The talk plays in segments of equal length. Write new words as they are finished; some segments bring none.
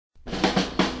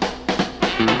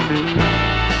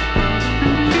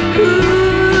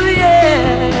Ooh,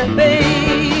 yeah,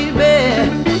 baby.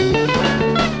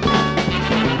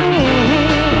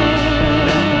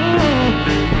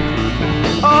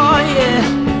 Oh, yeah.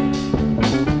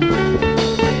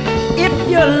 If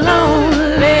you're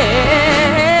lonely,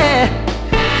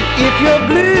 if you're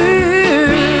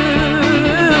blue,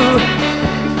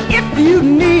 if you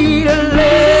need a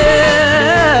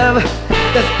love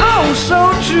that's oh so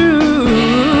true,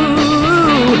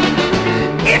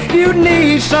 if you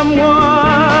need someone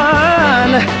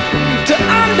to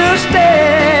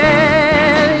understand,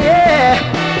 yeah,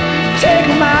 take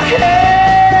my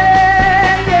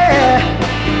hand, yeah,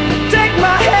 take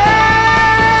my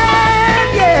hand,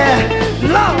 yeah,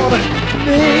 Lord,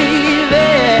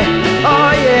 baby,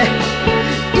 oh yeah,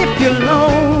 if you're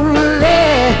lonely,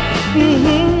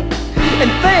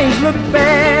 and things look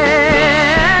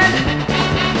bad,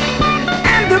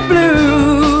 and the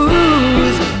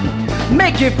blues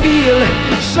make you feel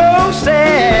so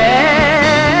sad,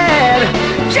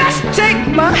 just take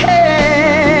my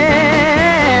hand,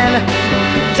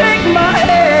 take my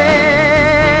hand,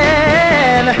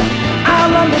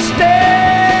 I'll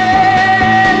understand,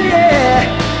 yeah,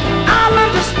 I'll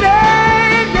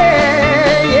understand,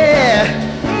 yeah, yeah.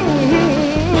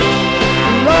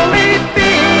 Lonely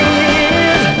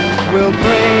fears will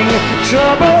bring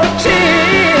troubled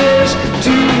tears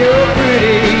to your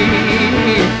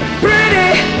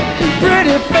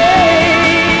pretty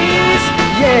face,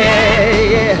 yeah,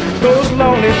 yeah, those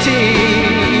lonely tears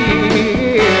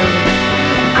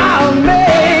I'll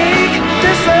make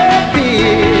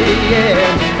disappear,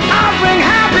 yeah, I'll bring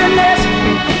happiness,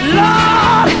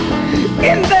 Lord,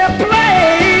 in their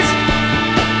place,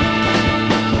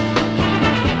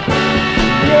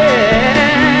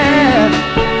 yeah,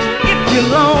 if you're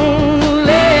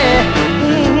lonely,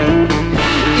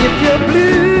 if you're blue,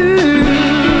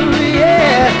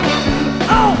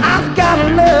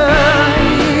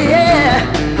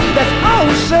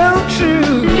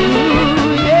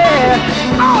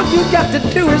 you got to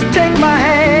do is take my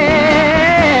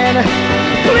hand.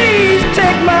 Please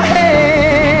take my hand.